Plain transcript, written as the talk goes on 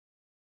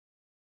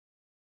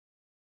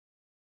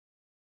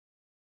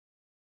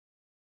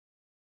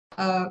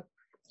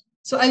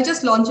So I'll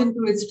just launch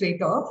into it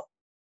straight off.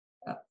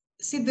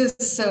 See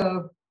this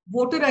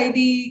voter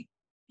ID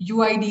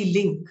UID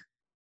link,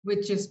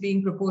 which is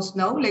being proposed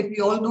now, like we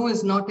all know,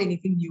 is not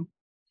anything new.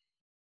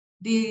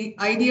 The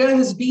idea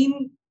has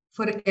been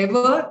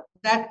forever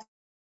that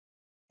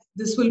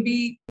this will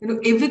be,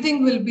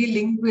 everything will be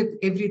linked with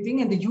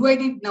everything, and the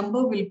UID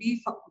number will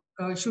be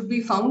should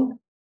be found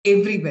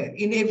everywhere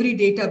in every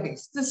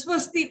database. This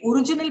was the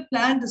original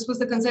plan. This was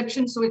the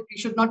conception. So we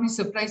should not be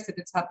surprised that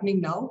it's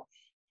happening now.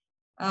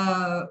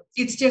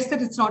 It's just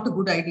that it's not a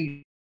good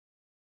idea.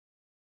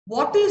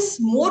 What is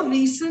more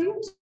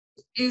recent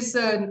is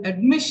an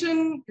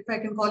admission, if I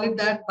can call it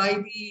that,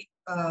 by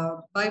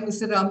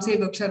Mr.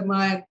 Ramsevak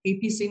Sharma and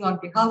AP Singh on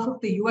behalf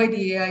of the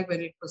UIDAI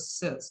when it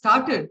was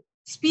started,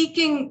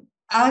 speaking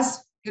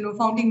as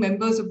founding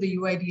members of the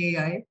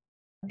UIDAI.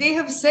 They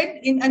have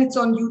said, and it's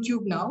on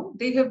YouTube now,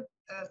 they have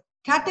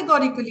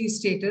categorically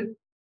stated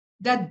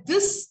that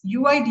this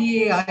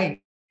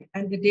UIDAI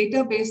and the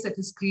database that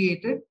is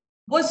created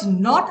was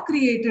not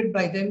created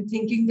by them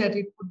thinking that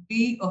it would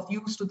be of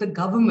use to the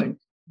government,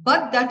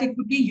 but that it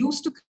would be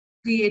used to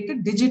create a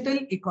digital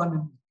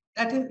economy.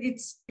 That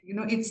is,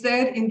 it's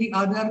there in the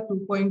Aadhaar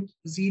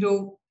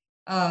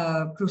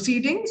 2.0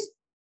 proceedings.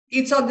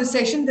 It's on the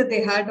session that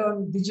they had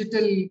on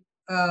digital,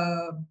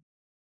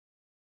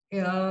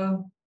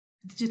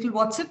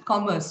 what's it?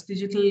 Commerce,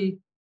 digital,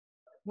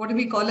 what do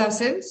we call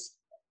ourselves?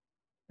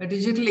 A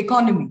digital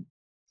economy.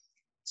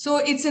 So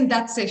it's in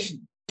that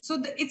session. So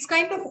it's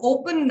kind of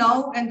open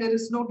now, and there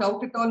is no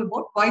doubt at all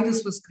about why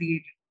this was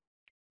created.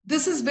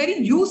 This is very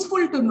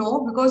useful to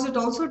know because it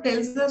also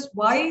tells us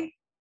why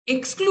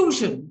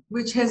exclusion,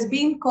 which has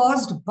been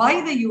caused by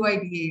the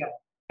UIDAI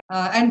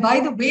and by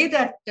the way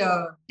that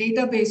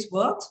database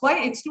works, why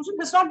exclusion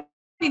has not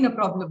been a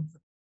problem.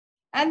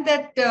 And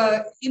that,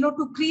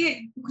 to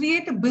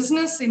create a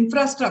business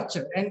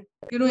infrastructure. And,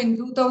 in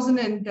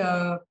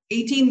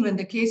 2018, when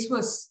the case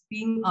was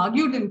being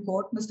argued in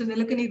court, Mr.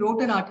 Nilekani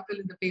wrote an article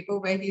in the paper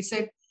where he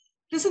said,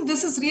 listen,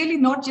 this is really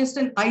not just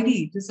an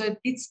ID.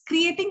 It's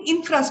creating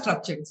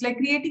infrastructure. It's like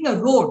creating a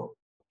road.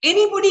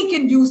 Anybody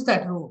can use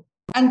that road.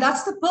 And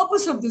that's the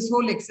purpose of this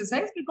whole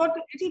exercise, because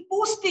it'll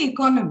boost the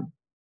economy.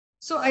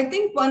 So I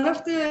think one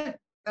of the,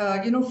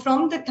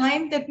 from the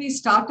time that we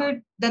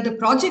started, that the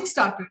project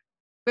started,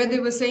 where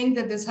they were saying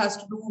that this has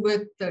to do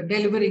with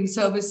delivering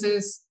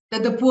services,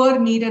 that the poor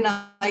need an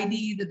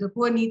ID, that the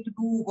poor need to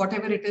do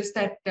whatever it is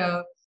that,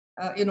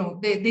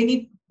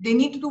 they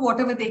need to do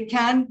whatever they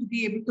can to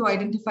be able to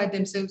identify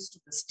themselves to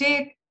the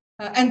state.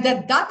 And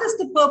that is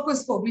the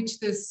purpose for which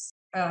this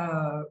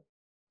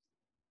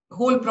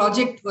whole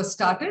project was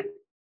started.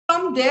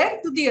 From there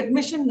to the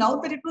admission now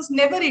that it was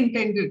never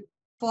intended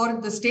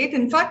for the state.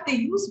 In fact, they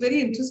use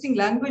very interesting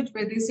language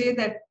where they say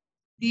that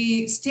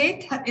the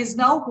state is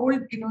now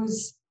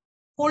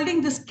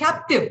holding this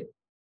captive,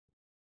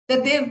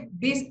 that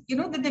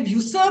they've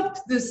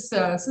usurped this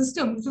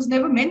system, which was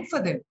never meant for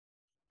them.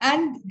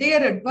 And they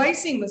are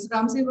advising, Mr.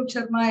 Ramsevak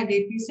Sharma and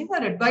AP Singh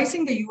are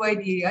advising the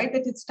UIDAI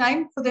that it's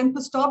time for them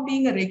to stop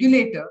being a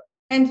regulator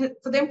and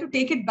for them to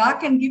take it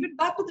back and give it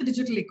back to the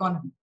digital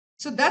economy.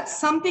 So that's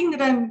something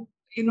that I'm,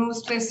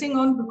 stressing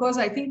on, because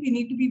I think we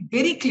need to be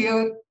very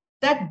clear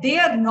that they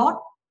are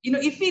not,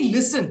 if we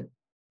listen,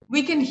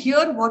 we can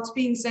hear what's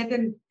being said,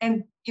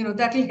 and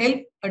that will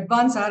help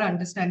advance our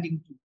understanding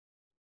too.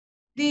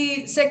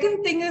 The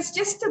second thing is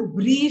just a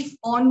brief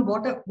on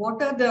what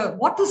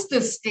is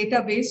this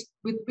database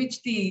with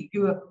which the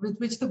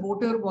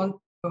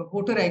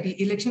voter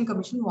ID election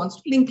commission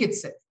wants to link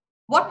itself.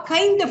 What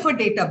kind of a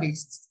database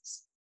is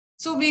this?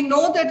 So we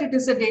know that it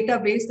is a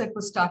database that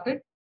was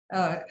started.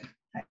 I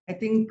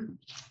think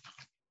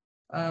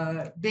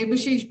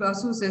Debashish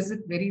Basu says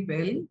it very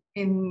well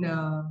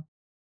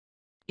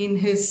in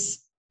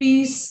his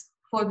piece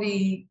for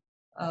the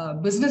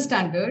Business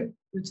Standard,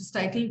 which is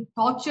titled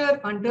Torture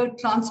Under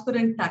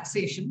Transparent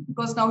Taxation,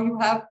 because now you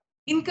have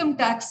income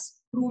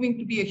tax proving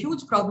to be a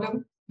huge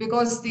problem,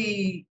 because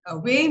the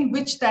way in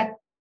which that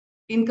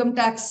income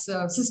tax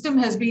system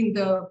has been,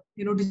 the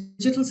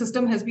digital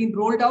system has been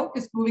rolled out,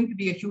 is proving to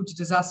be a huge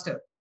disaster.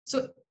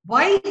 So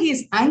while he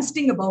is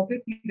angsting about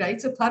it, he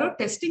writes, a thorough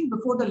testing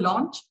before the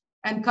launch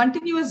and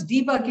continuous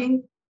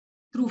debugging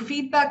through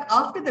feedback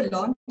after the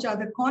launch are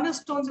the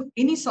cornerstones of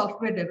any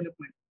software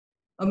development.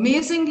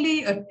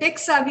 Amazingly, a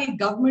tech-savvy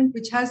government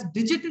which has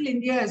Digital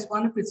India as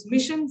one of its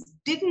missions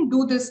didn't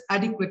do this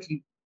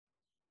adequately.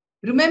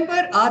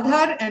 Remember,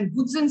 Aadhaar and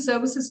goods and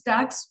services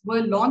tax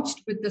were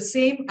launched with the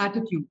same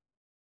attitude.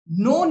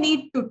 No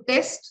need to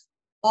test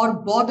or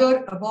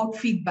bother about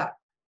feedback.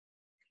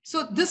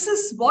 So this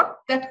is what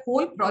that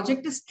whole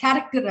project is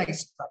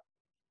characterized by.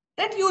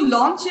 That you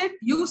launch it,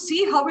 you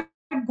see how it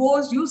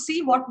goes, you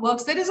see what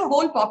works. There is a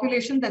whole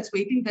population that's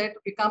waiting there to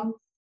become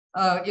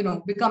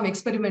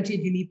experimental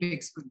guinea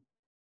pigs for you.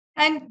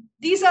 And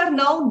these are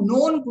now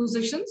known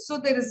positions, so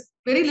there is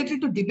very little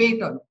to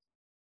debate on.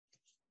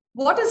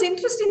 What is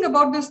interesting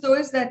about this, though,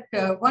 is that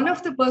one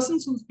of the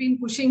persons who's been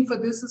pushing for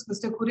this is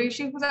Mr.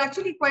 Qureshi, who's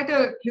actually quite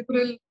a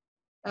liberal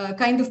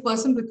kind of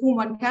person with whom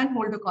one can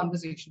hold a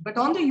conversation. But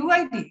on the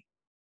UID,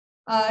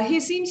 he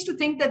seems to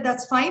think that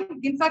that's fine.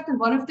 In fact, in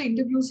one of the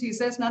interviews, he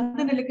says,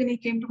 Nandan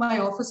Nilekani came to my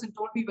office and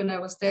told me when I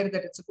was there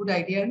that it's a good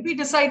idea. And we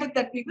decided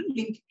that we will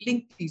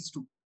link these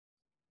two.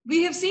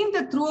 We have seen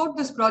that throughout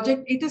this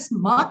project, it is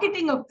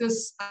marketing of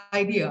this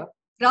idea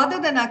rather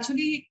than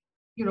actually,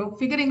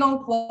 figuring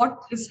out what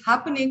is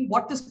happening,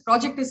 what this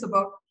project is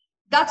about.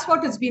 That's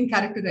what it's been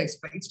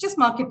characterized by. It's just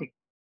marketing.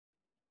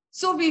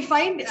 So we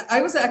find,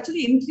 I was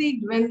actually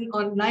intrigued when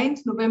on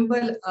 9th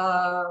November,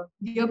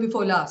 year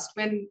before last,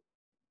 when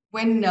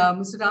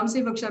Mr.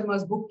 Ramsevak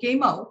Sharma's book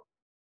came out,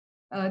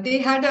 they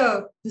had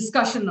a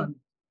discussion on it.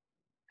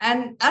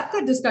 And at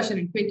the discussion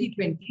in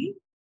 2020,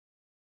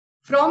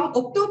 from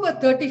October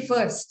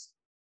 31st,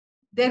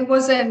 there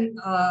was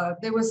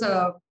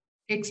a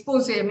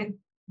expose. I mean,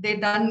 they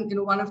done,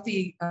 one of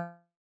the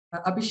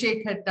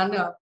Abhishek had done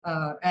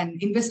an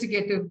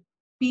investigative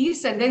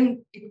piece, and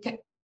then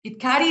it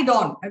carried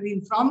on. I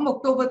mean, from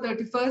October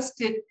 31st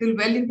till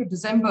well into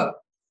December,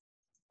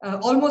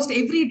 almost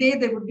every day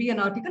there would be an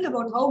article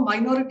about how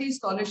minority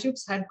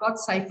scholarships had got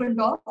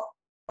siphoned off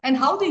and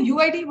how the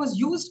UID was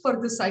used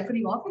for this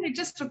siphoning off. And it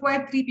just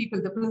required 3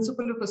 people, the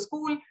principal of a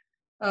school,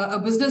 a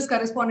business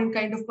correspondent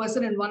kind of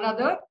person, and one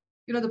other,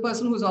 the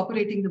person who's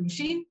operating the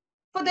machine,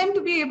 for them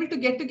to be able to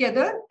get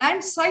together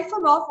and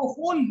siphon off a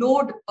whole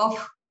load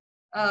of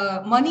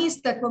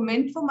monies that were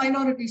meant for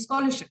minority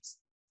scholarships.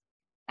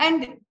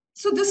 And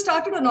so this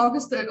started on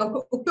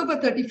October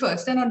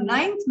 31st, and on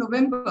 9th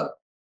November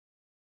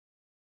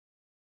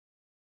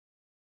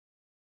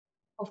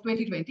of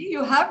 2020,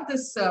 you have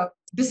this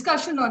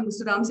discussion on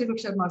Mr. Ramsevak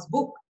Sharma's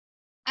book.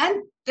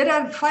 And there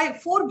are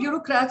 4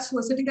 bureaucrats who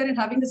are sitting there and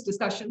having this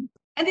discussion,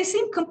 and they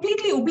seem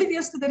completely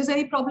oblivious that there is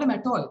any problem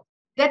at all.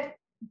 That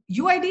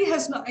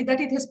UID that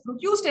it has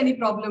produced any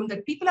problem,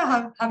 that people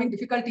are having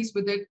difficulties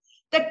with it,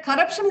 that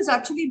corruption is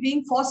actually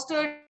being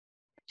fostered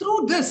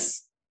through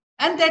this.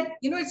 And that,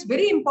 it's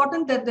very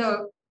important that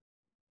the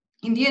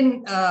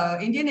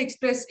Indian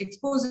Express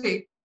expose,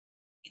 they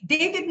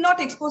did not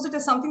expose it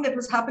as something that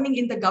was happening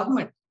in the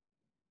government.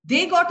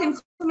 They got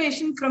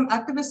information from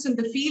activists in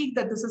the field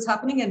that this is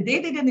happening, and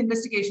they did an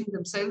investigation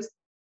themselves.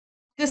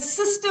 The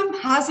system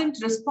hasn't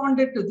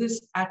responded to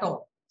this at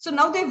all. So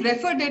now they've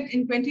referred it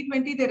in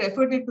 2020, they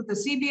referred it to the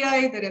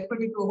CBI, they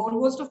referred it to a whole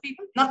host of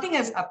people. Nothing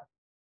has happened.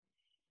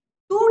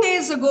 2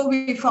 days ago,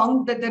 we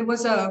found that there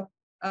was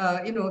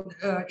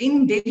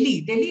in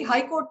Delhi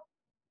High Court,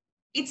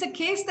 it's a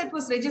case that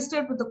was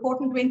registered with the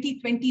court in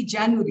 2020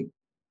 January.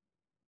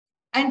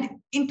 And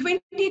in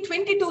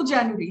 2022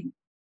 January,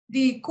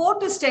 the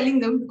court is telling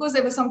them, because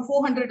there were some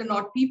 400 and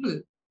odd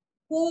people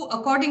who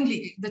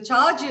accordingly, the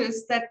charge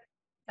is that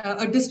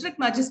a district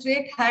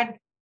magistrate had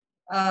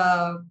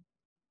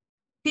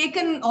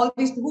taken all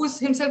these, who is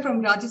himself from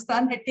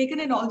Rajasthan, had taken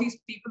in all these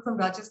people from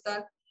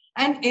Rajasthan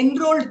and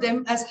enrolled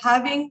them as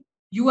having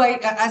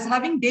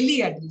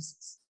Delhi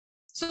addresses,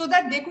 so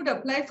that they could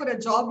apply for a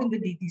job in the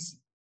DTC.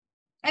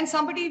 And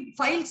somebody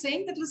filed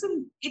saying that,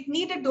 listen, it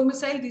needed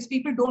domicile, these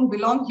people don't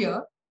belong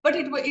here, but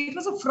it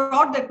was a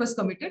fraud that was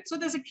committed. So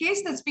there's a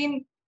case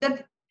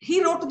that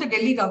he wrote to the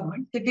Delhi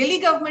government. The Delhi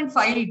government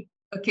filed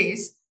a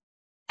case,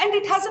 and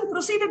it hasn't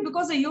proceeded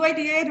because the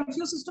UIDAI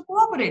refuses to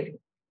cooperate.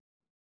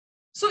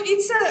 So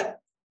we're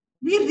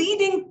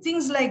reading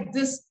things like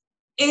this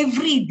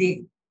every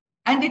day.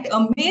 And it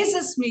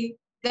amazes me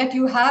that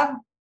you have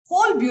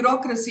whole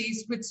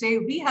bureaucracies which say,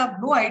 we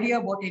have no idea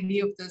about any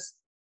of this.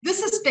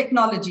 This is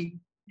technology.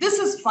 This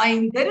is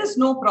fine. There is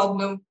no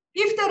problem.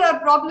 If there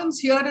are problems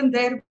here and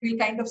there, we'll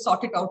kind of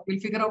sort it out. We'll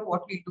figure out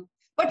what we do.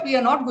 But we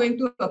are not going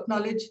to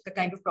acknowledge the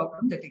kind of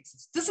problem that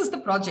exists. This is the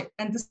project,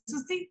 and this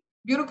is the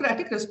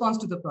bureaucratic response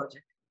to the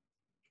project.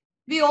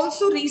 We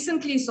also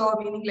recently saw,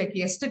 meaning like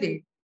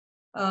yesterday,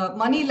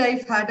 Money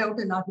Life had out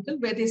an article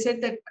where they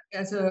said that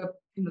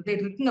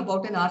they'd written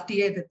about an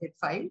RTA that they'd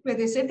filed, where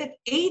they said that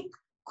 8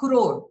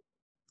 crore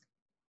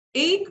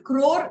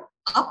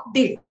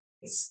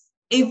updates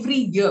every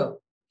year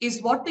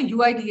is what the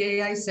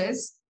UIDAI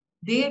says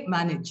they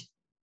manage.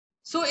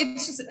 So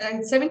it's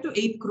 7 to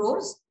 8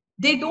 crores.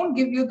 They don't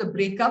give you the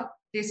breakup.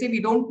 They say, we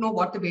don't know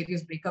what the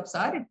various breakups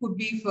are. It could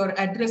be for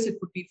address, it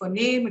could be for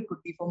name, it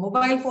could be for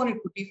mobile phone,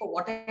 it could be for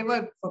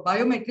whatever, for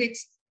biometrics.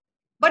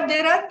 But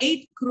there are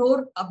 8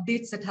 crore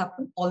updates that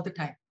happen all the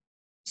time.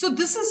 So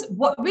this is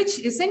which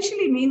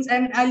essentially means,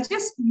 and I'll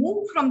just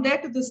move from there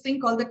to this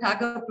thing called the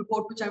Tag-Up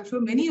report, which I'm sure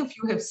many of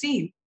you have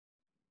seen,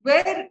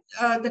 where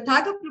the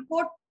Tag-Up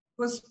report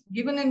was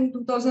given in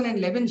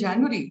 2011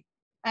 January,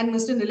 and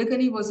Mr.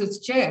 Nilekani was its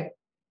chair.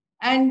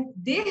 And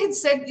they had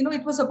said,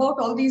 it was about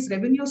all these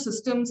revenue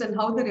systems and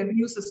how the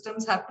revenue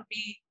systems have to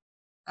be,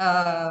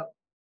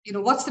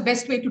 what's the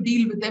best way to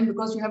deal with them,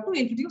 because you have to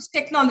introduce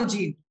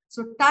technology.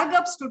 So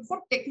Tag-Up stood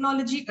for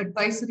Technology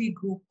Advisory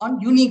Group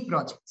on Unique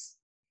Projects.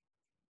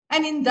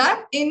 And in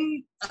that,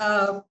 in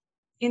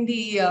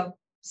the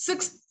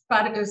sixth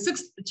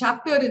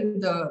chapter in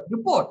the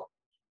report,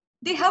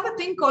 they have a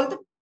thing called,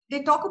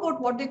 they talk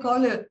about what they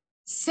call a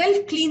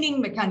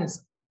self-cleaning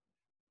mechanism.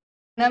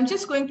 I'm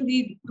just going to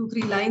read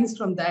 2-3 lines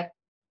from that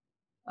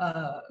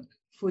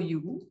for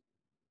you.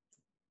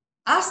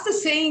 As the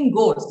saying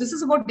goes, this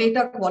is about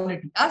data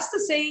quality. As the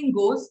saying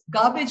goes,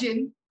 garbage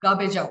in,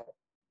 garbage out.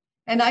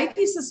 An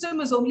IT system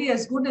is only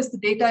as good as the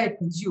data it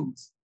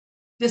consumes.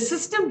 The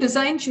system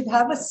design should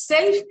have a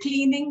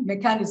self-cleaning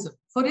mechanism.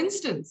 For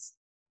instance,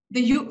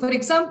 for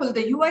example,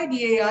 the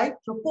UIDAI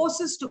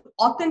proposes to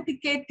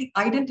authenticate the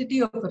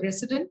identity of a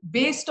resident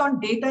based on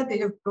data they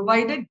have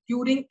provided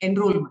during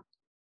enrollment.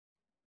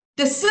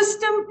 The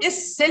system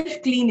is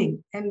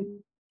self-cleaning, and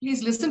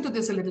please listen to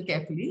this a little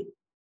carefully.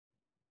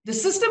 The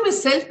system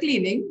is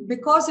self-cleaning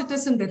because it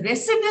is in the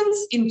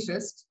resident's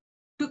interest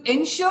to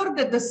ensure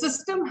that the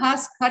system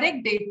has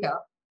correct data,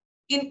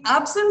 in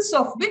absence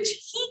of which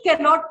he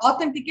cannot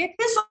authenticate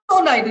his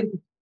own identity.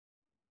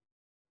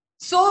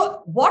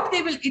 So what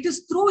they will, it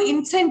is through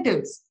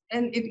incentives,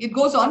 and it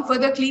goes on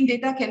further. Clean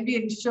data can be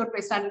ensured by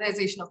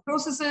standardization of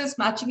processes,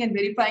 matching and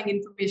verifying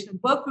information in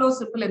workflows,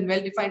 simple and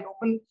well-defined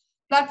open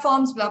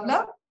platforms, blah,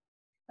 blah,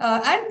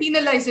 and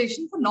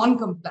penalization for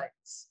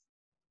non-compliance.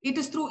 It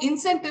is through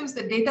incentives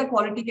that data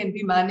quality can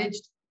be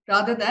managed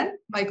rather than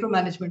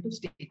micromanagement of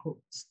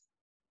stakeholders.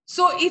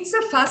 So it's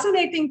a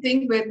fascinating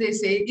thing where they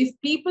say if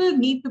people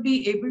need to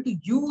be able to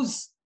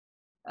use,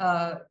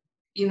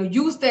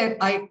 use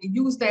their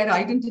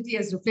identity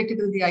as reflected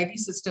in the ID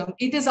system,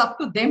 it is up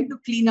to them to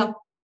clean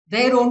up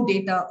their own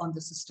data on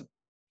the system.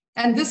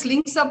 And this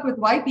links up with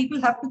why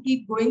people have to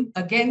keep going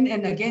again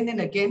and again and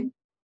again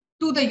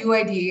to the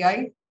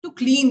UIDAI to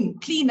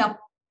clean up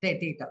their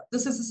data.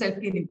 This is a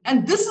self-cleaning.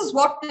 And this is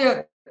what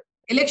the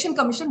Election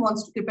Commission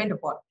wants to depend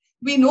upon.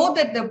 We know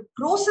that the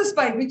process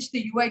by which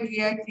the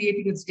UIDAI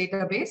created its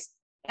database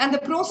and the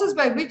process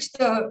by which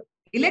the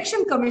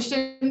Election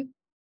Commission,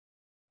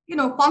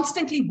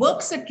 constantly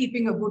works at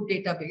keeping a good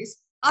database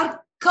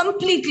are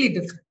completely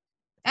different.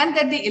 And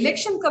that the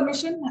Election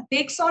Commission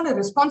takes on a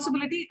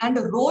responsibility and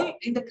a role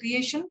in the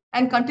creation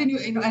and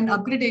and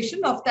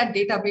upgradation of that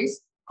database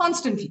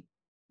constantly.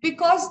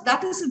 Because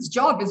that is its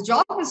job. Its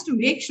job is to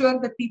make sure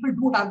that people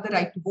do have the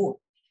right to vote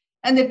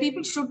and that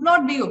people should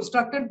not be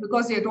obstructed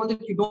because they are told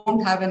that you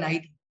don't have an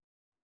ID.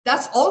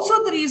 That's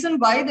also the reason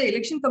why the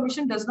Election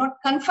Commission does not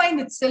confine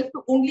itself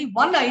to only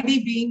one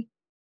ID being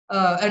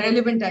a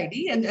relevant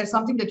ID and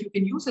something that you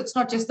can use. It's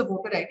not just the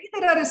voter ID.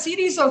 There are a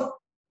series of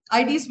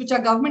IDs which are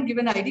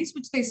government-given IDs,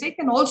 which they say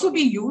can also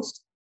be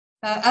used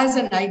as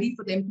an ID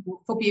for them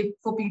for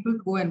people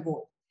to go and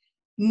vote.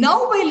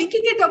 Now, by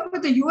linking it up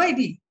with the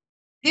UID,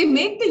 they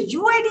make the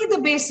UID the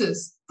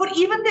basis for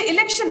even the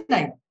election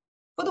ID,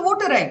 for the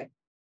voter ID.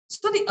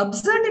 So the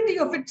absurdity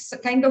of it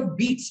kind of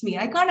beats me.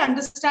 I can't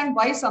understand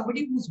why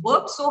somebody who's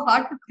worked so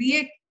hard to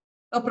create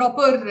a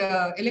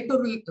proper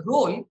electoral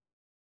role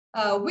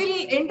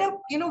will end up,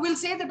 will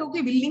say that,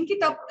 okay, we'll link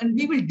it up and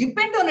we will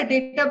depend on a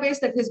database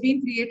that has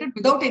been created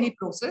without any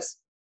process.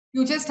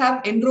 You just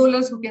have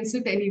enrollers who can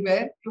sit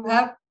anywhere. You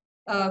have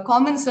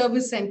common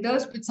service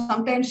centers, which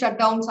sometimes shut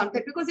down,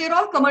 sometimes because they're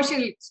all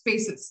commercial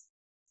spaces.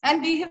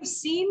 And we have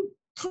seen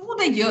through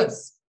the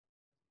years,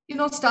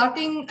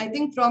 starting, I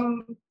think,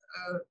 from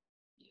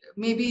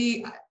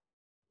maybe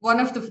one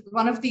of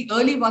the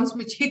early ones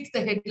which hit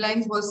the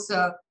headlines was,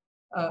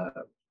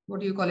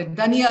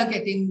 Dania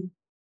getting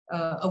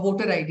a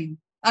voter ID,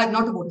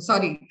 not a voter,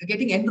 sorry,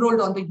 getting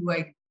enrolled on the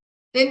UID.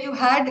 Then you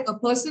had a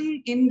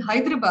person in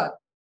Hyderabad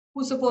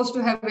who's supposed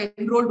to have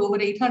enrolled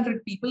over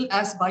 800 people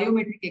as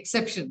biometric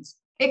exceptions,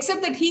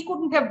 except that he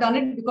couldn't have done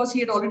it because he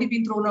had already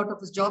been thrown out of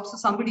his job, so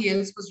somebody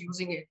else was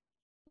using it.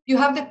 You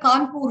have the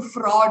Kanpur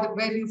fraud,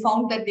 where you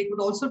found that they could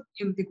also,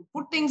 they could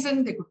put things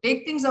in, they could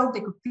take things out,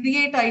 they could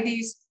create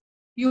IDs.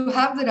 You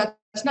have the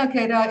Rachna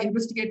Khera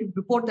investigative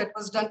report that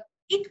was done.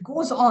 It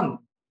goes on.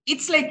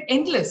 It's like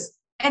endless.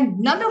 And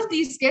none of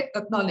these get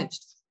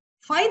acknowledged.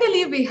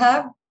 Finally, we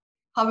have,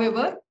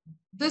 however,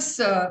 this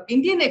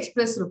Indian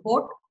Express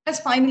report has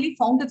finally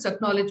found its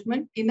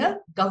acknowledgement in a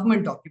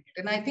government document.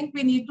 And I think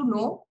we need to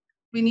know,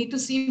 we need to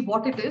see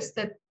what it is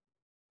that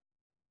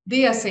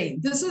they are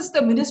saying. This is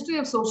the Ministry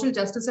of Social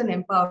Justice and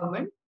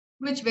Empowerment,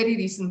 which very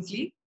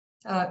recently,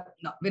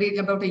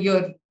 about a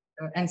year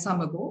and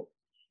some ago,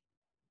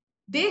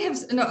 they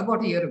have,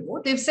 about a year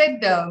ago, they've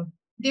said,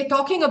 they're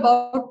talking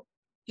about,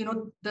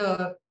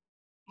 the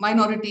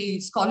minority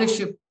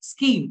scholarship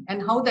scheme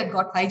and how that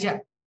got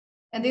hijacked.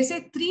 And they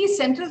say 3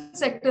 central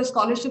sector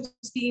scholarship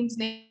schemes,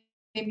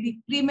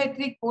 namely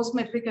pre-metric,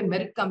 post-metric, and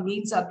merit-cum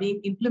means, are being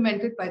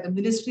implemented by the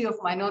Ministry of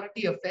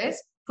Minority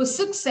Affairs for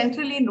 6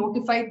 centrally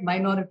notified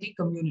minority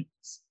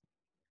communities.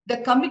 The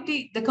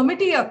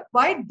committee are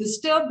quite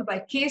disturbed by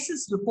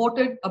cases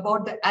reported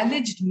about the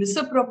alleged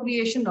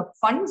misappropriation of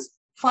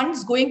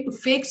funds going to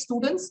fake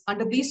students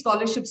under these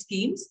scholarship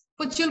schemes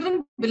for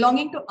children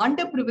belonging to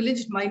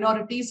underprivileged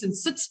minorities in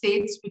 6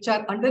 states which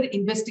are under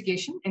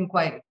investigation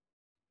inquiry.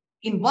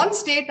 In one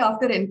state,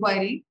 after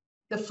inquiry,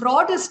 the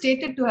fraud is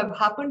stated to have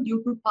happened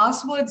due to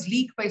passwords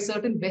leaked by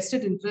certain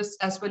vested interests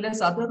as well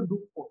as other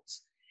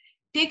loopholes.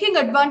 Taking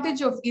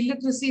advantage of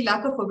illiteracy,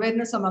 lack of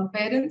awareness among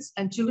parents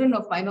and children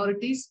of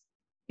minorities,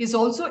 is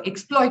also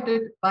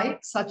exploited by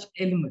such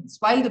elements.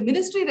 While the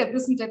ministry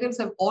representatives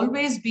have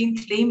always been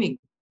claiming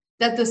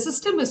that the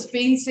system is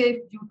fail-safe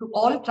due to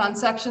all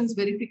transactions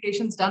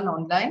verifications done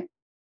online,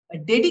 a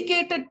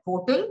dedicated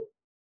portal,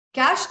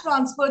 cash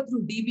transfer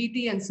through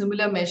DBT and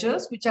similar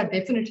measures, which are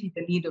definitely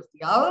the need of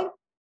the hour,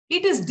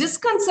 it is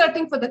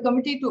disconcerting for the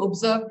committee to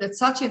observe that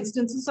such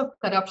instances of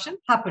corruption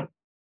happen.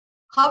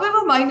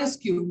 However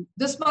minuscule,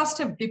 this must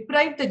have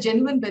deprived the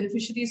genuine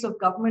beneficiaries of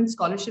government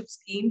scholarship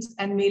schemes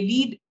and may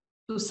lead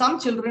to some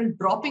children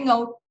dropping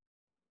out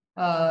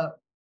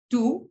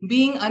to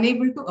being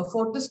unable to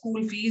afford the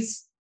school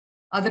fees,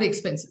 other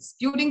expenses.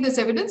 During this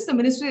evidence, the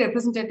ministry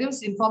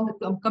representatives informed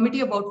the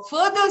committee about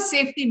further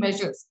safety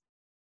measures.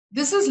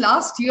 This is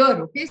last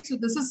year, okay? So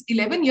this is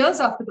 11 years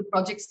after the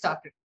project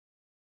started.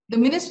 The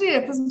ministry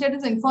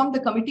representatives informed the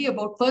committee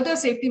about further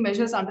safety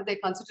measures under their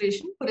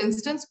consideration. For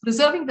instance,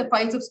 preserving the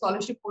files of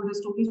scholarship holder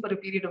students for a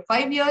period of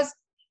 5 years,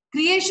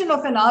 creation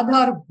of an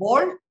Aadhaar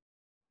vault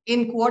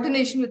in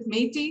coordination with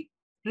MeitY,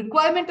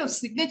 requirement of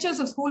signatures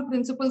of school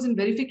principals in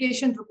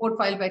verification report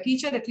filed by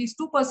teacher, at least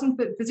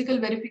 2% physical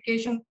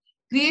verification,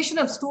 creation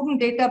of student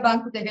data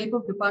bank with the help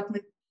of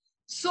department.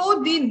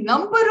 So the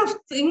number of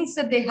things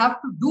that they have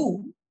to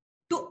do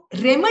to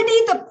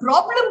remedy the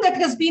problem that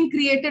has been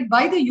created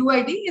by the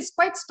UID is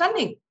quite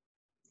stunning.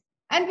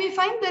 And we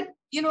find that,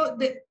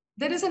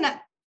 there is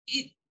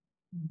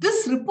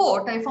this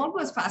report I found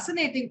was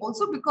fascinating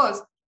also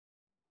because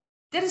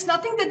there is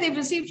nothing that they've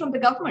received from the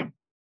government.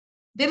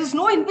 There is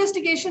no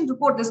investigation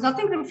report. There's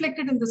nothing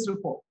reflected in this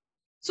report.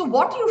 So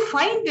what you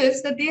find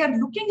is that they are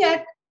looking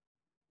at,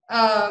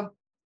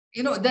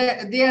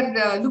 they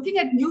are looking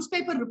at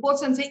newspaper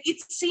reports and say,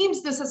 it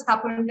seems this has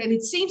happened and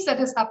it seems that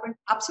has happened.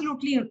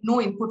 Absolutely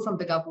no input from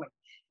the government,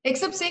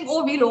 except saying,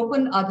 oh, we'll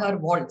open Aadhaar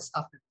vaults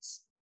after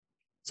this.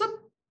 So,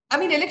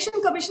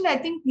 Election Commission, I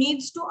think,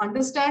 needs to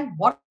understand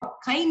what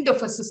kind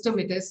of a system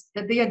it is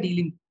that they are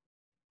dealing with.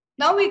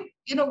 Now,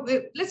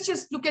 let's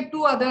just look at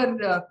two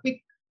other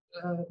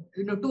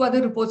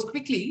reports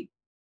quickly.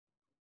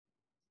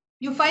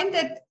 You find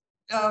that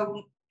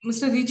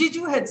Mr.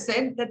 Rijiju had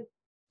said that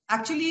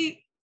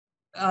actually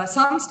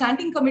some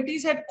standing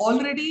committees had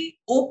already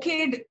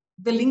okayed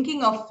the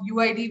linking of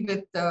UID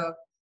with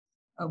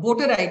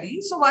voter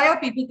ID. So why are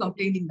people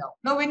complaining now?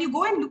 Now, when you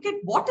go and look at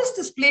what is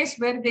this place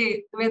where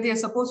they are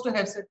supposed to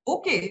have said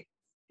okay,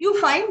 you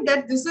find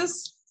that this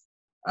is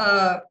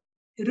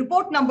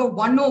report number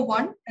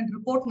 101 and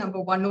report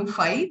number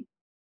 105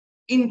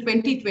 in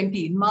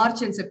 2020, in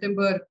March and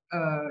September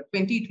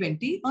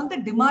 2020, on the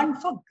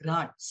demand for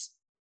grants.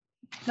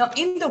 Now,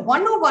 in the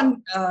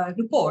 101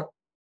 report,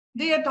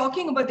 they are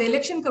talking about the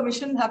Election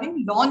Commission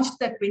having launched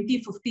that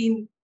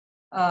 2015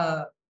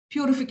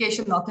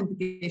 purification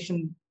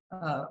authentication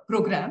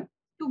program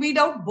to weed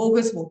out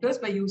bogus voters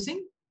by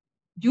using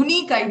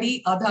unique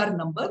ID Aadhaar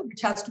number,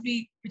 which had to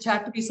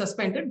be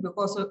suspended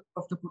because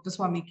of the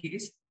Puttaswamy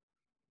case.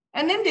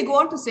 And then they go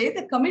on to say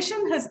the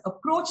commission has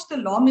approached the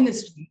law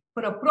ministry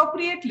for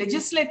appropriate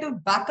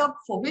legislative backup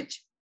for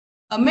which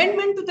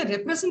amendment to the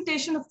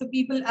Representation of the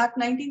People Act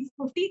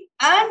 1950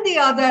 and the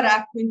Aadhaar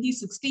Act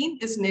 2016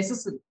 is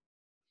necessary.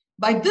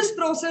 By this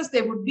process,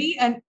 there would be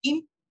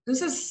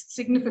this is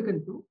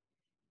significant too.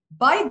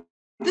 By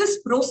this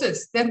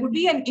process, there would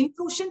be an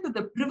intrusion to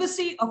the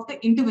privacy of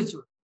the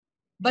individual.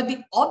 But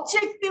the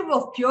objective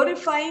of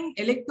purifying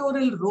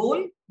electoral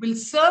roll will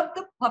serve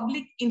the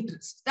public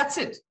interest. That's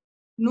it.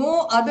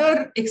 No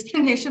other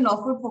explanation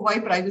offered for why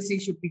privacy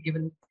should be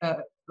given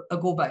a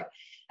go by.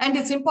 And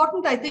it's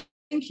important, I think,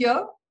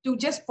 here to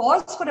just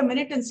pause for a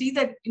minute and see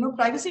that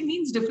privacy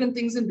means different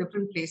things in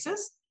different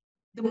places.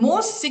 The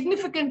most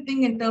significant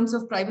thing in terms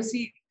of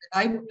privacy,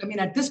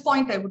 at this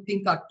point, I would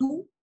think are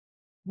two.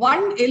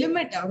 One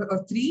element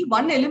or three.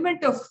 One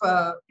element of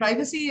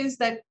privacy is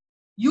that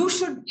you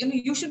should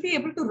be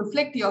able to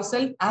reflect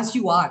yourself as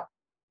you are.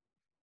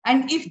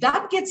 And if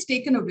that gets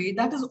taken away,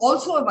 that is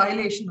also a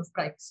violation of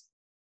privacy.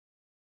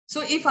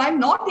 So if I'm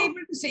not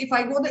able to say, if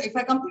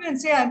I come to you and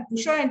say I'm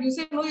Usha and you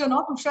say, no, you're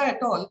not Usha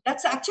at all,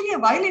 that's actually a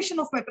violation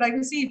of my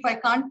privacy if I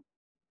can't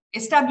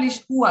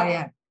establish who I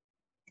am.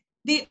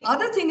 The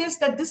other thing is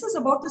that this is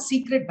about the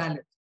secret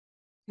ballot.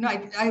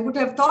 I would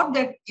have thought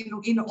that,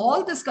 in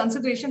all this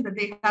consideration that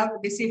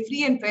they say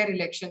free and fair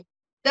election,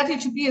 that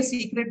it should be a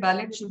secret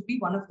ballot should be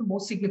one of the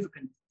most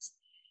significant things.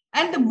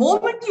 And the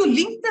moment you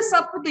link this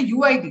up with the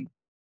UID,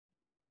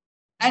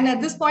 and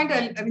at this point,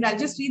 I'll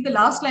just read the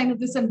last line of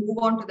this and move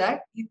on to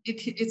that.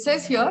 It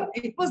says here,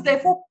 it was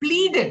therefore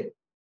pleaded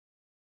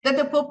that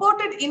the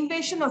purported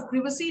invasion of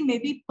privacy may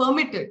be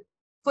permitted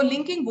for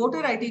linking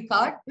voter ID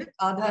card with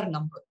Aadhaar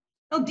number.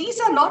 Now, these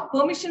are not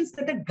permissions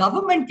that a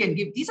government can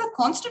give. These are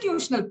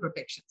constitutional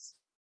protections.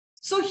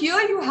 So here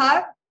you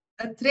have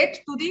a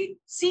threat to the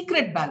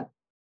secret ballot.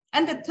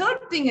 And the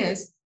third thing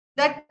is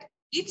that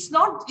it's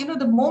not,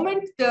 the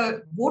moment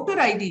the voter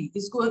ID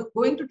is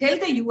going to tell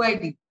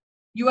the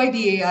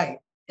UIDAI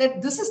that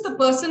this is the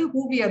person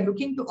who we are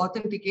looking to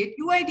authenticate,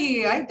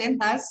 UIDAI then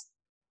has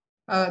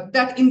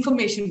that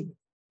information.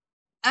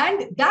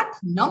 And that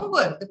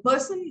number, the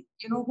person,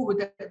 who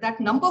that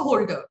number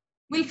holder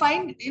will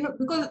find,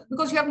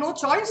 because you have no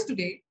choice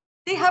today,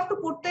 they have to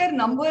put their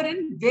number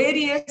in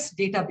various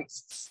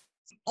databases.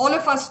 All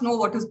of us know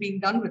what is being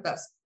done with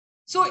us.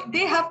 So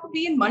they have to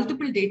be in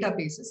multiple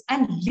databases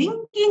and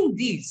linking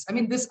these. I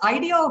mean, this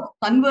idea of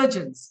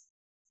convergence,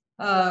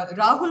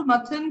 Rahul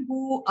Mathan,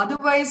 who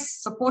otherwise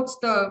supports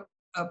the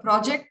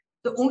project,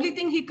 the only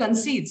thing he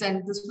concedes,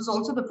 and this was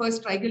also the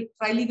first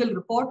trilegal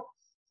report,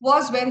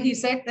 was where he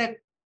said that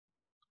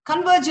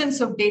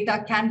convergence of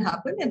data can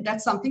happen, and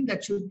that's something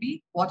that should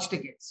be watched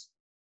against.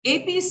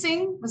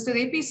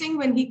 Mr. AP Singh,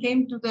 when he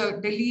came to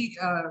the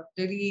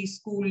Delhi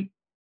School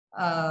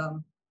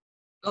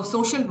of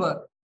Social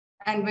Work,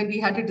 and when we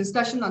had a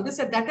discussion on this,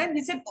 at that time,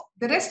 he said,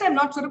 the rest I'm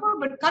not sure about,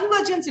 but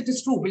convergence, it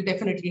is true, will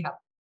definitely happen.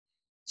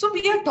 So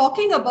we are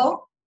talking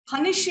about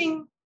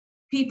punishing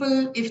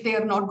people if they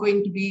are not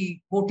going to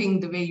be voting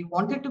the way you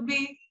want it to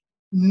be,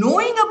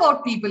 knowing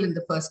about people in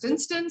the first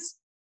instance,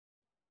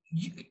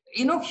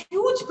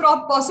 huge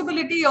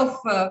possibility of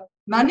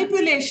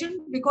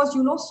manipulation, because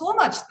you know so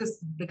much.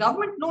 The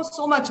government knows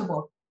so much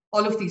about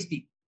all of these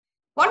people.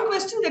 One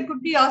question that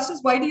could be asked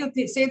is, why do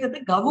you say that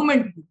the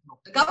government would know?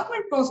 The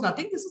government knows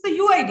nothing. This is the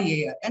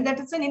UIDAI, and that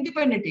is an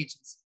independent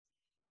agency.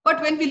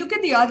 But when we look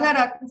at the Aadhaar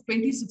Act of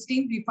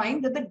 2016, we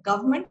find that the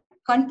government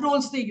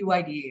controls the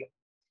UIDAI.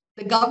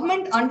 The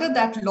government under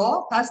that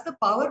law has the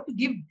power to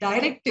give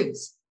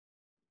directives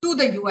to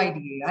the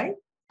UIDAI.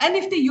 And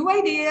if the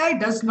UIDAI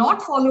does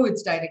not follow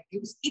its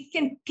directives, it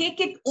can take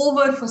it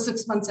over for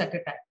 6 months at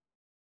a time.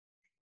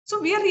 So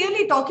we are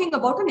really talking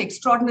about an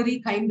extraordinary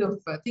kind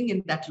of thing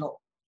in that law.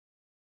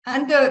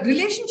 And the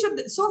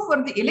relationship, so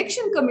for the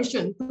Election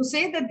Commission to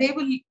say that they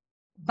will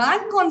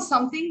bank on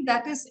something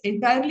that is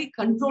entirely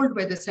controlled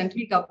by the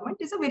central government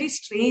is a very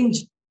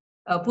strange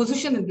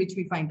position in which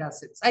we find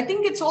ourselves. I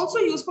think it's also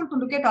useful to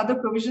look at other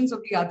provisions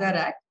of the Aadhaar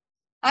Act.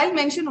 I'll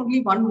mention only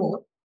one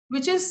more,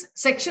 which is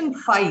Section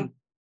 5.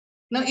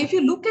 Now, if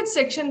you look at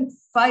Section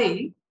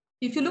 5,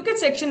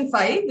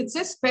 it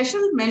says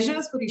special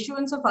measures for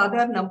issuance of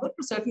Aadhaar number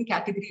to certain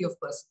category of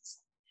persons.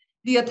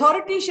 The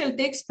authority shall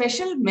take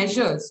special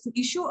measures to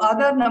issue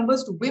Aadhaar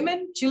numbers to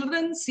women,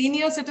 children,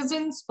 senior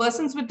citizens,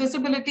 persons with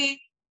disability,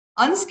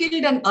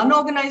 unskilled and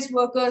unorganized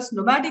workers,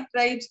 nomadic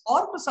tribes,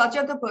 or to such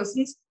other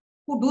persons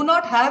who do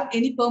not have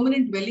any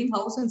permanent dwelling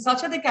house, and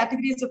such other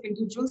categories of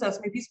individuals as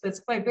may be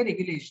specified by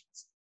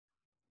regulations.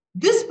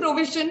 This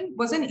provision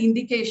was an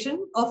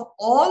indication of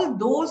all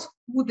those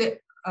who the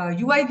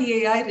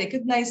UIDAI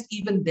recognized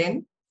even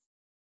then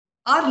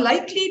are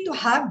likely to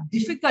have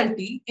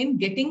difficulty in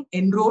getting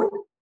enrolled.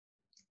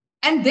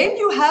 And then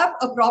you have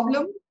a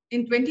problem.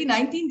 In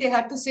 2019, they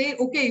had to say,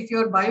 okay, if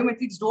your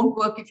biometrics don't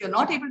work, if you're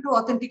not able to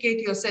authenticate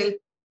yourself,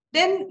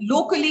 then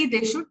locally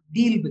they should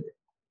deal with it.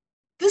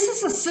 This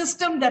is a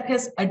system that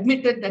has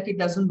admitted that it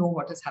doesn't know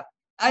what is happening.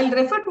 I'll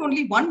refer to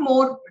only one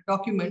more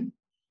document,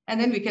 and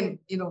then we can,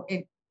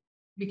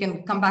 we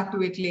can come back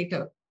to it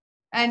later.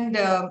 And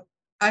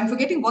I'm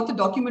forgetting what the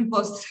document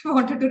was I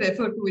wanted to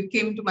refer to. It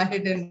came to my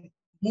head and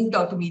moved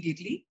out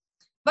immediately.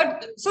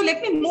 But so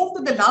let me move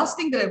to the last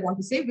thing that I want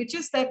to say, which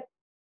is that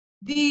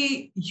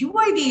the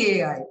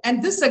UIDAI,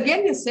 and this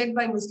again is said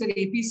by Mr.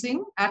 AP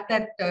Singh at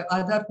that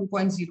Aadhaar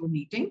 2.0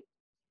 meeting,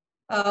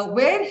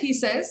 where he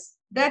says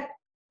that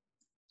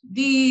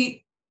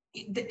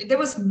there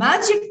was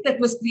magic that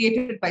was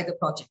created by the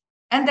project,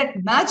 and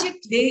that magic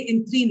lay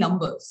in 3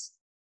 numbers.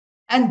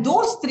 And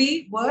those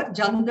 3 were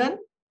Jandan,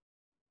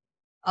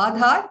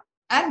 Aadhaar,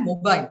 and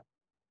mobile.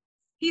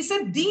 He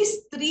said these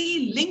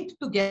 3 linked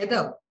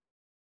together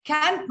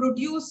can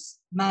produce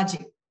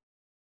magic.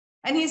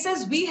 And he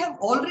says, we have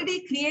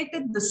already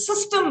created the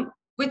system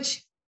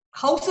which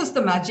houses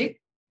the magic.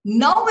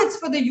 Now it's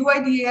for the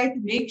UIDAI to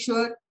make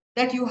sure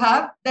that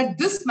that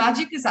this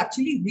magic is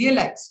actually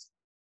realized,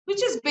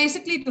 which is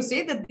basically to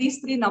say that these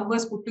 3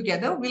 numbers put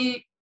together will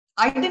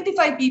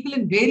identify people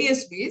in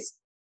various ways,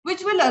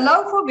 which will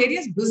allow for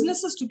various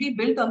businesses to be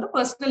built on the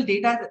personal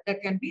data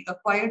that can be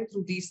acquired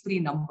through these 3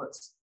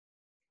 numbers.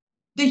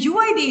 The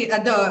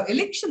the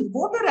election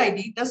voter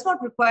ID does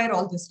not require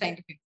all this kind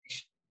of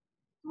information.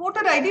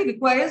 Voter ID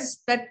requires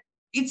that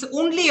it's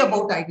only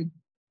about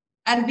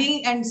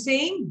identity and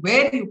saying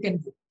where you can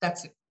vote.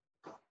 That's it.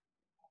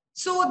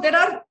 So there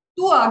are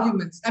 2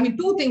 arguments. I mean,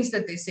 2 things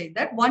that they say.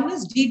 That one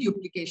is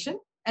deduplication,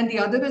 and the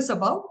other is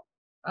about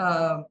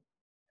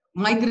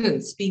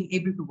migrants being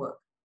able to work.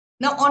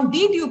 Now, on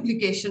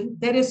deduplication,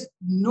 there is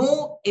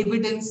no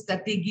evidence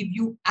that they give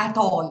you at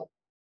all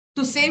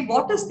to say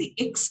what is the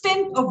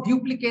extent of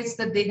duplicates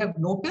that they have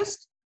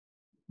noticed,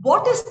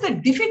 what is the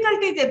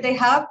difficulty that they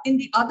have in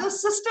the other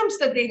systems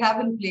that they have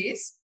in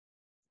place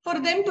for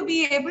them to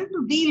be able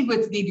to deal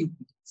with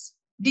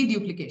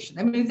deduplication.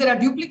 I mean, if there are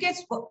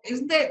duplicates,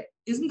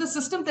 isn't the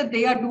system that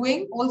they are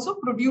doing also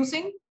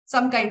producing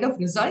some kind of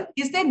result?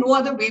 Is there no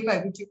other way by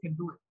which you can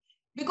do it?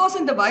 Because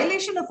in the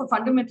violation of a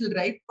fundamental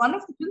right, one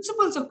of the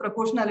principles of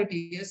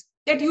proportionality is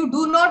that you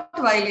do not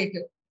violate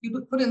it. You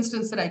do, for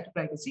instance, the right to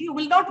privacy, you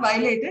will not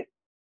violate it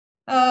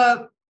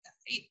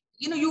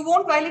you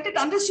won't violate it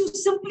unless you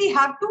simply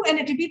have to, and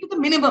it will be to the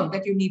minimum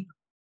that you need to.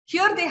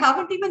 Here, they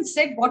haven't even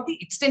said what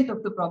the extent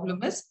of the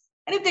problem is.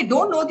 And if they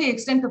don't know the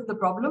extent of the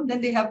problem,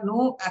 then they have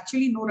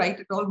actually no right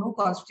at all, no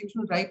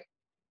constitutional right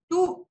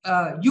to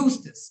use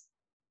this.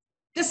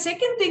 The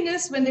second thing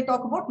is when they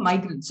talk about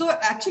migrants. So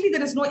actually,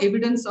 there is no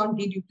evidence on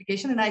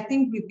deduplication. And I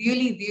think we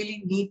really,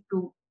 really need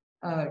to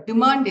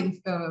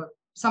demand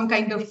some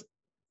kind of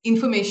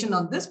information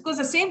on this, because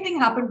the same thing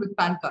happened with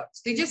PAN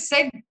cards. They just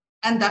said,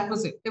 and that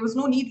was it. There was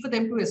no need for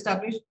them to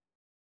establish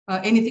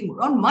anything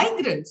more. On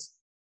migrants,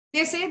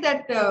 they say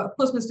that, of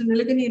course, Mr.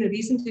 Nilekani, in a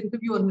recent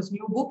interview on his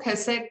new book,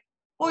 has said,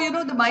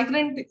 oh, the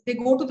migrant, they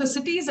go to the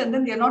cities and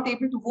then they're not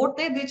able to vote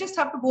there. They just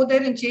have to go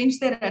there and change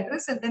their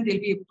address, and then they'll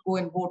be able to go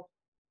and vote,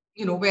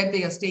 where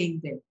they are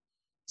staying there.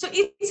 So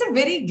it's a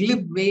very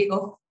glib way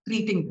of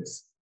treating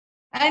this.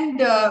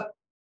 And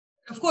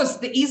of course,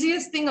 the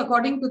easiest thing,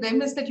 according to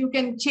them, is that you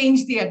can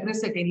change the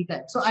address at any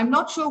time. So I'm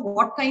not sure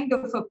what kind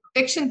of a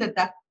protection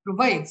that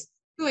provides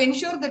to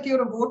ensure that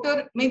you're a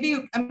voter.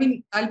 Maybe,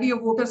 I'll be a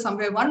voter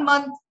somewhere 1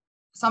 month,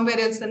 somewhere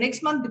else the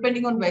next month,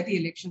 depending on where the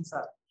elections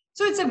are.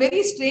 So it's a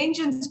very strange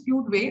and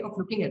skewed way of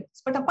looking at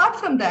this. But apart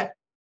from that,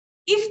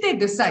 if they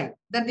decide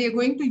that they are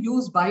going to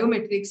use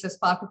biometrics as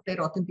part of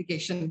their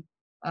authentication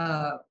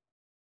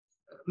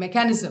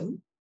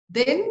mechanism,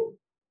 then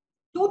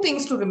two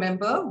things to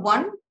remember.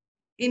 One,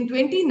 in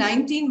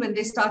 2019, when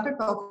they started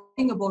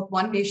talking about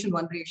one nation,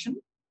 one ration,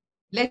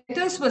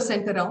 letters were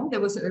sent around,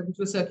 which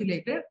was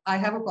circulated. I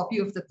have a copy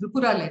of the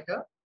Tripura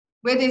letter,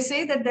 where they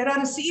say that there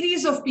are a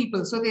series of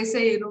people. So they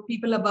say,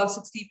 people above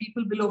 60,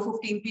 people below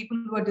 15, people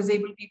who are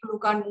disabled, people who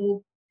can't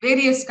move,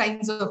 various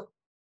kinds of,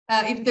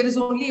 if there is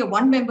only a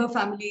one-member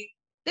family,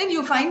 then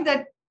you find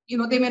that,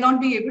 they may not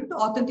be able to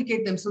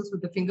authenticate themselves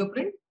with the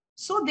fingerprint.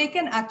 So they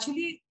can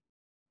actually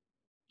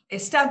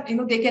establish,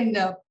 they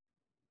can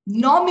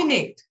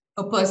nominate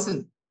a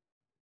person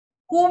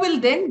who will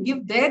then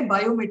give their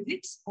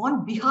biometrics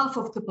on behalf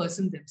of the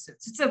person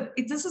themselves.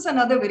 This is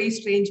another very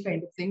strange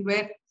kind of thing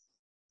where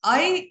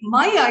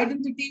my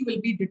identity will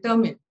be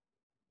determined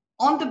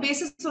on the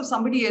basis of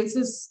somebody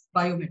else's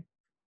biometric.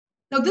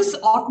 Now, this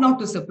ought not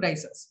to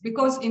surprise us,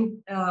 because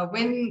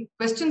when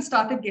questions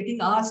started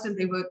getting asked and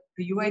the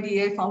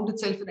UIDAI found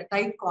itself in a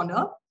tight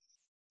corner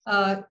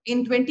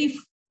in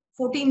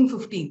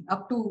 2014-15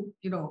 up to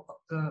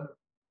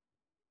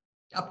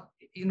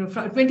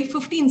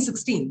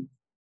 2015-16,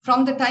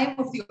 from the time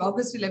of the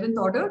August 11th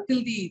order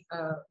till the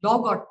law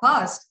got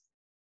passed,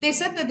 they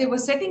said that they were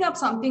setting up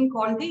something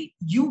called the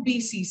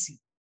UBCC,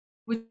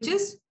 which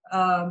is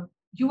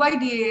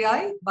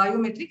UIDAI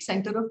Biometric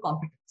Center of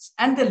Competence.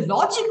 And the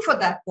logic for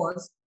that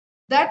was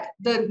that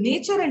the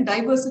nature and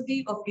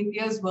diversity of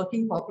India's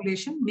working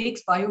population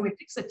makes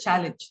biometrics a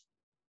challenge.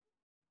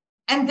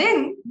 And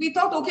then we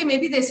thought, okay,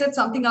 maybe they set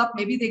something up,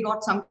 maybe they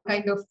got some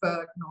kind of,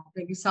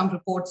 maybe some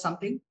report,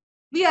 something.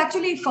 We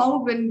actually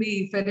found, when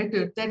we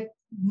ferreted, that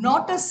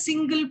not a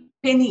single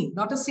penny,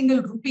 not a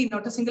single rupee,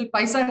 not a single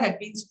paisa had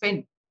been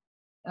spent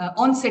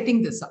on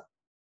setting this up.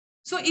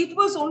 So it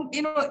was,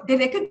 they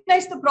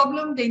recognized the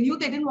problem. They knew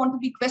they didn't want to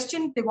be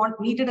questioned. They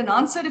needed an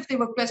answer if they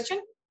were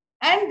questioned.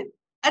 And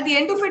at the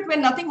end of it,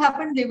 when nothing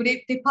happened,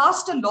 they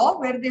passed a law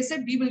where they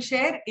said, we will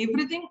share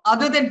everything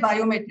other than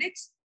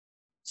biometrics.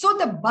 So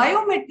the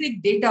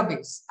biometric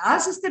database,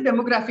 as is the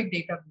demographic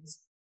database,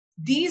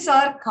 these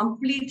are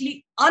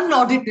completely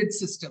unaudited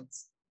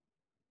systems.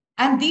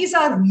 And these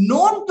are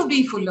known to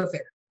be full of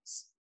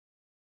errors.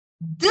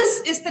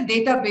 This is the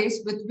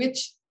database with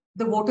which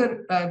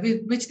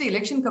the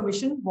Election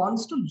Commission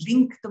wants to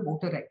link the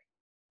voter ID.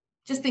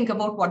 Just think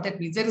about what that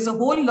means. There is a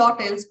whole lot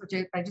else, but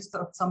I just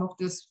thought some of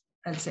this,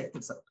 I'll set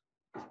this up.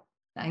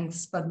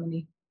 Thanks,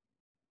 Padmini.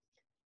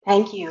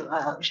 Thank you,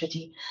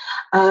 Ushaji.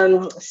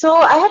 So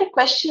I had a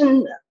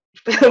question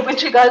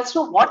with regards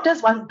to what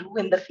does one do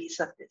in the face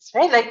of this,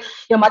 right? Like,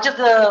 much of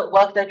the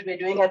work that we're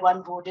doing at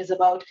One Vote is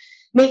about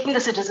making the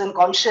citizen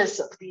conscious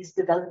of these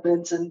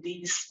developments and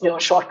these,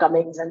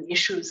 shortcomings and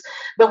issues.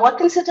 But what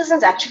can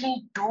citizens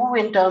actually do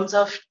in terms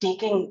of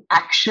taking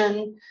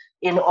action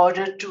in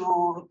order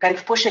to kind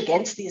of push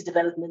against these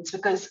developments?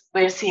 Because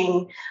we're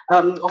seeing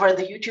over at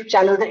the YouTube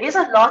channel, there's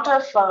a lot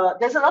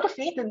of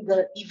faith in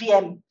the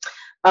EVM.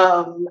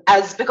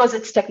 Because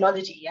it's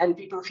technology, and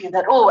people feel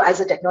that, as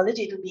a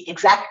technology, it will be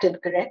exact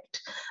and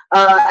correct,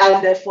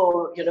 and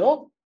therefore,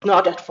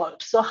 not at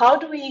fault. So how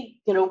do we,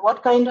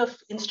 what kind of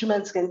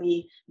instruments can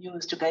we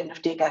use to kind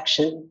of take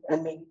action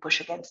and maybe push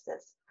against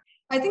this?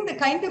 I think the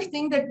kind of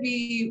thing that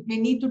we may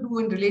need to do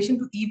in relation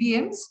to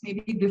EVMs may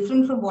be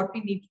different from what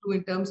we need to do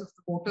in terms of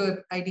the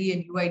voter ID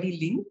and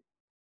UID link.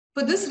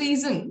 For this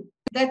reason,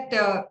 that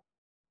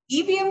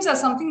EVMs are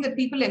something that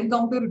people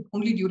encounter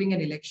only during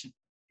an election.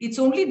 It's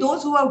only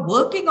those who are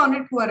working on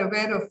it who are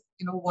aware of,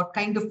 what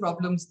kind of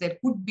problems there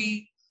could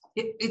be.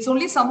 It's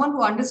only someone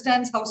who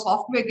understands how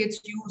software gets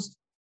used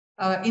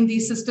in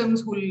these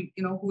systems who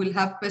will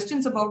have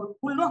questions about, who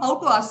will know how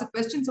to ask the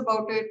questions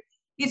about it.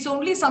 It's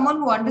only someone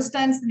who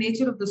understands the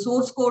nature of the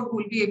source code who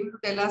will be able to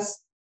tell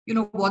us,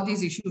 what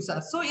these issues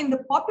are. So in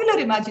the popular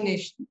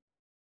imagination,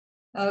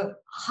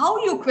 how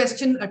you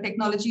question a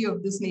technology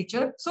of this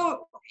nature.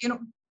 So,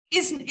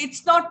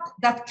 it's not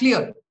that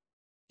clear.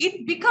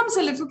 It becomes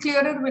a little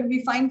clearer when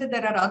we find that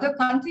there are other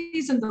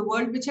countries in the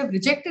world which have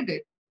rejected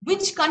it.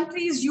 Which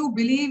countries you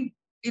believe,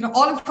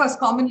 all of us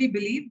commonly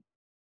believe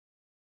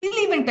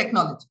in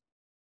technology.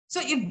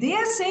 So if they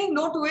are saying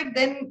no to it,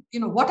 then,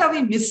 what are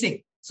we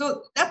missing?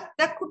 So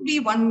that could be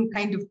one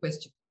kind of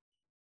question.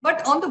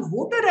 But on the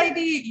voter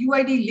ID,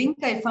 UID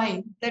link, I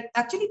find that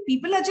actually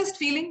people are just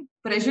feeling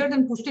pressured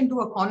and pushed into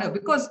a corner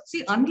because,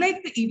 see,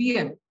 unlike the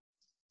EVM,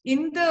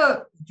 in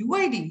the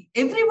UID,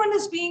 everyone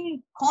is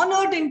being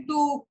cornered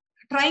into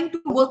trying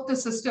to work the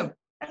system.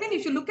 I mean,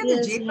 if you look at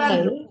the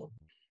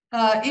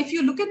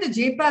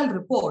JPAL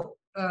report,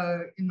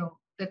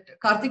 that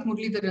Karthik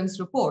Muralidharan's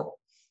report,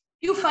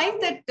 you find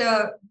that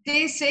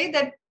they say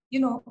that,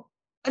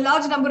 a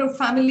large number of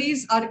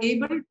families are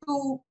able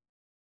to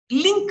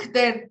link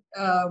their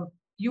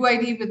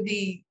UID with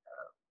the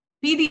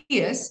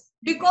PDS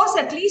because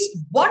at least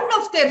one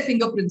of their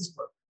fingerprints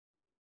work.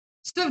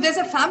 So if there's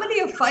a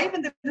family of 5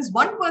 and there is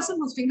one person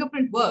whose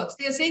fingerprint works,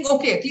 they are saying,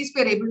 okay, at least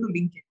we're able to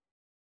link it.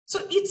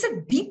 So it's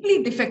a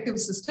deeply defective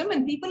system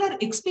and people are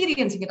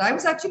experiencing it. I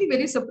was actually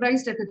very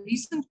surprised at a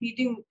recent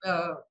meeting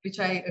which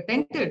I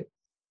attended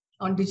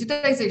on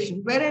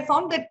digitization, where I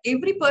found that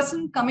every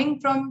person coming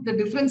from the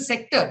different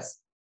sectors,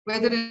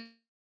 whether it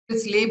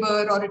is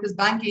labor or it is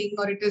banking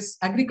or it is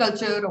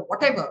agriculture or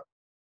whatever,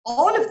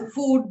 all of the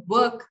food,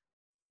 work,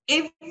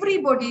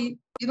 everybody,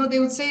 they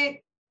would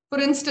say, for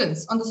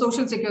instance, on the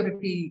social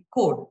security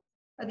code,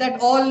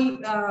 that all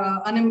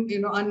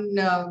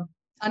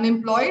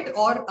unemployed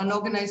or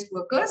unorganized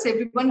workers,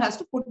 everyone has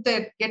to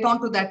get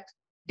onto that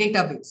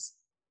database.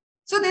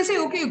 So they say,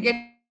 okay, you get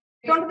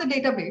onto the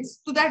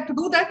database. To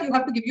do that, you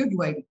have to give your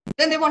UID.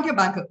 Then they want your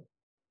bank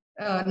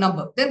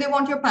number. Then they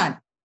want your PAN.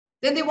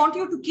 Then they want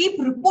you to keep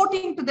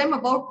reporting to them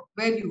about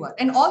where you are.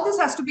 And all this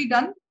has to be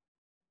done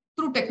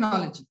through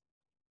technology.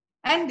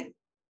 And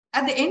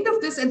at the end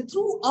of this, and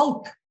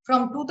throughout,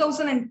 from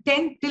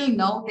 2010 till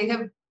now, they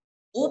have,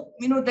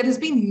 there has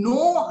been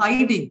no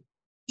hiding.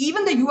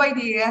 Even the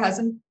UIDAI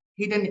hasn't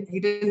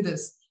hidden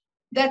this,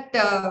 that,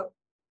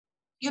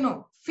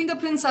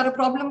 fingerprints are a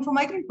problem for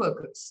migrant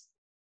workers.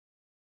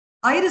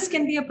 Iris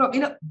can be a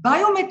problem.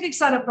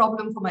 Biometrics are a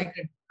problem for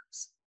migrant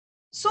workers.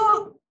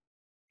 So,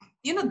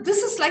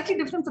 this is slightly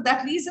different for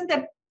that reason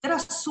that there are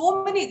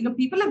so many,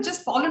 people have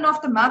just fallen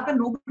off the map and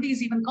nobody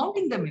is even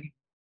counting them anymore.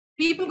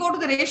 People go to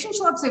the ration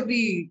shops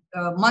every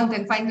month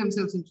and find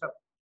themselves in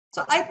trouble.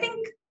 So I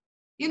think,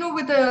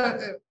 with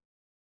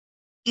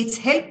it's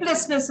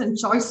helplessness and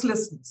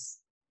choicelessness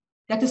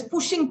that is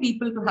pushing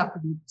people to have to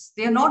do this.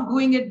 They are not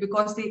doing it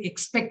because they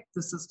expect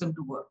the system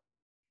to work.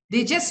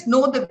 They just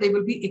know that they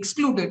will be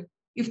excluded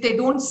if they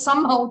don't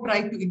somehow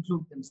try to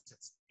include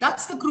themselves.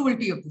 That's the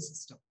cruelty of the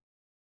system.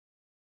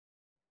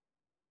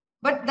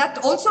 But that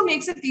also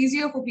makes it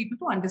easier for people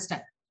to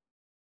understand.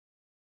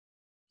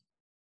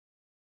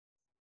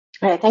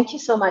 All right, thank you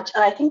so much.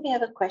 I think we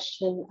have a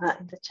question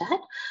in the chat.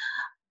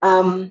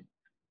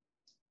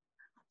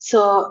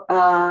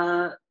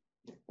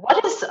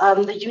 What is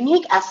the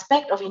unique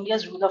aspect of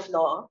India's rule of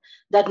law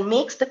that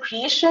makes the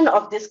creation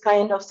of this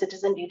kind of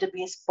citizen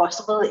database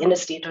possible in a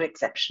state of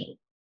exception?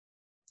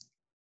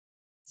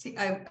 See,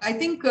 I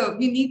think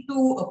we need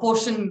to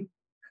apportion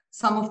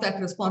some of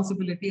that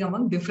responsibility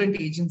among different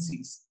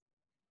agencies.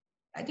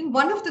 I think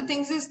one of the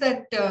things is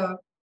that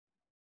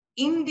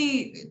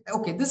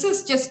this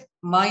is just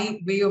my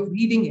way of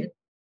reading it,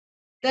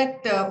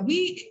 that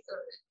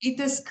it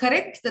is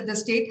correct that the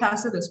state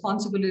has a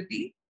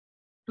responsibility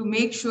to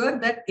make sure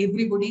that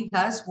everybody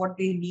has what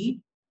they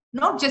need,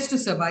 not just to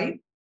survive,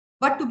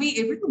 but to be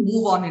able to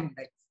move on in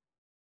life.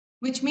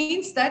 Which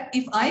means that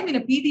if I'm in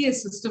a PDS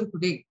system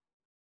today,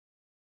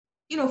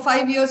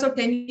 5 years or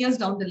 10 years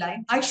down the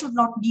line, I should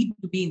not need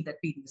to be in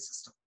that PDS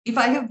system. If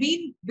I have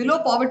been below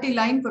poverty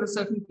line for a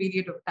certain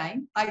period of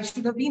time, I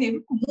should have been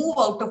able to move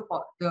out of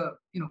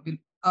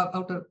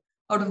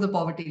the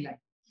poverty line.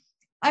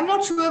 I'm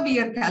not sure we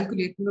are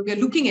calculating, we are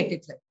looking at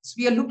it like this.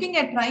 We are looking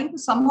at trying to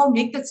somehow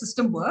make that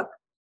system work,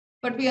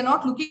 but we are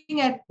not looking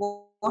at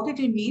what it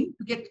will mean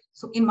to get,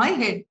 so in my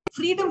head,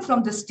 freedom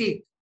from the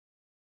state.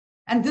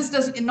 And this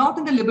does not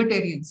in the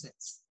libertarian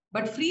sense,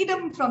 but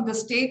freedom from the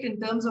state in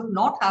terms of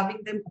not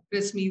having them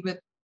oppress me with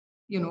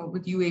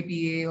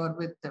UAPA or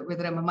with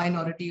whether I'm a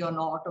minority or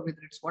not, or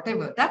whether it's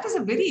whatever. That is a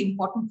very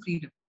important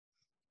freedom.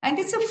 And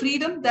it's a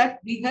freedom that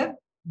we have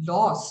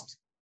lost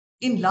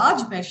in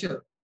large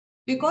measure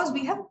because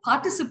we have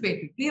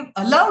participated, we have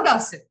allowed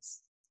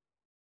ourselves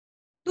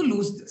to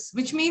lose this,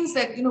 which means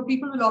that,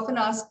 people will often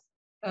ask,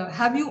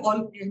 have you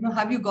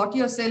got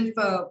yourself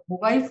a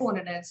mobile phone?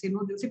 And I say,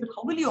 they'll say, but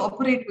how will you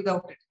operate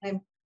without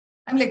it?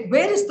 I'm like,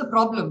 where is the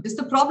problem? Is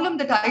the problem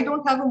that I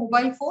don't have a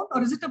mobile phone,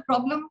 or is it a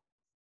problem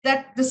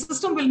that the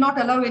system will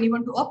not allow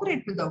anyone to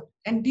operate without?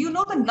 And do you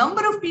know the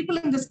number of people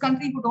in this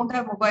country who don't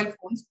have mobile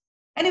phones?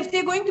 And if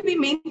they're going to be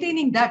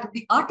maintaining that,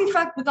 the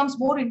artifact becomes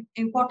more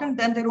important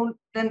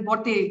than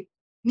what they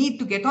need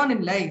to get on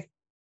in life.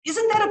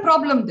 Isn't there a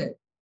problem there?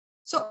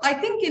 So I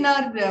think in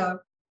our,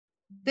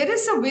 there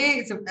is a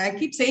way, I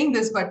keep saying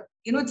this, but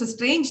it's a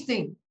strange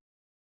thing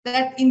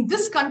that in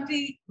this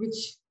country,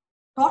 which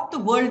taught the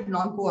world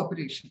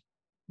non-cooperation,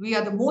 we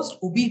are the most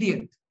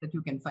obedient that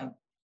you can find,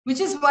 which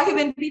is why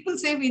when people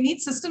say we need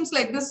systems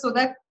like this so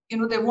that,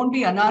 there won't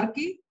be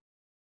anarchy,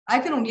 I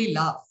can only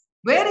laugh.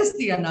 Where is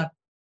the anarchy?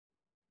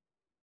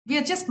 We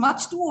are just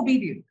much too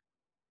obedient.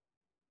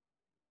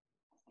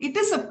 It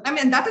is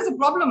that is a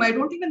problem. I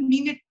don't even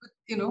mean it,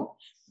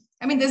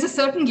 there's a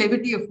certain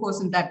levity, of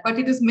course, in that, but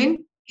it is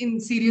meant in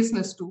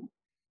seriousness too.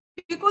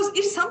 Because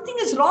if something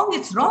is wrong,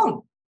 it's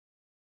wrong.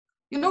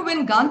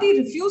 When Gandhi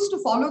refused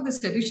to follow the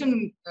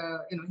sedition,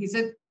 he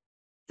said,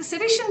 the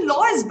sedition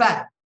law is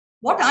bad.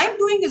 What I'm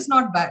doing is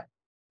not bad.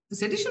 The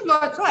sedition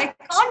law, so I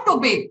can't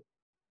obey.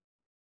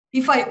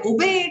 If I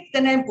obey it,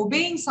 then I'm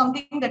obeying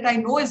something that I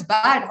know is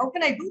bad. How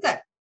can I do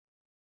that?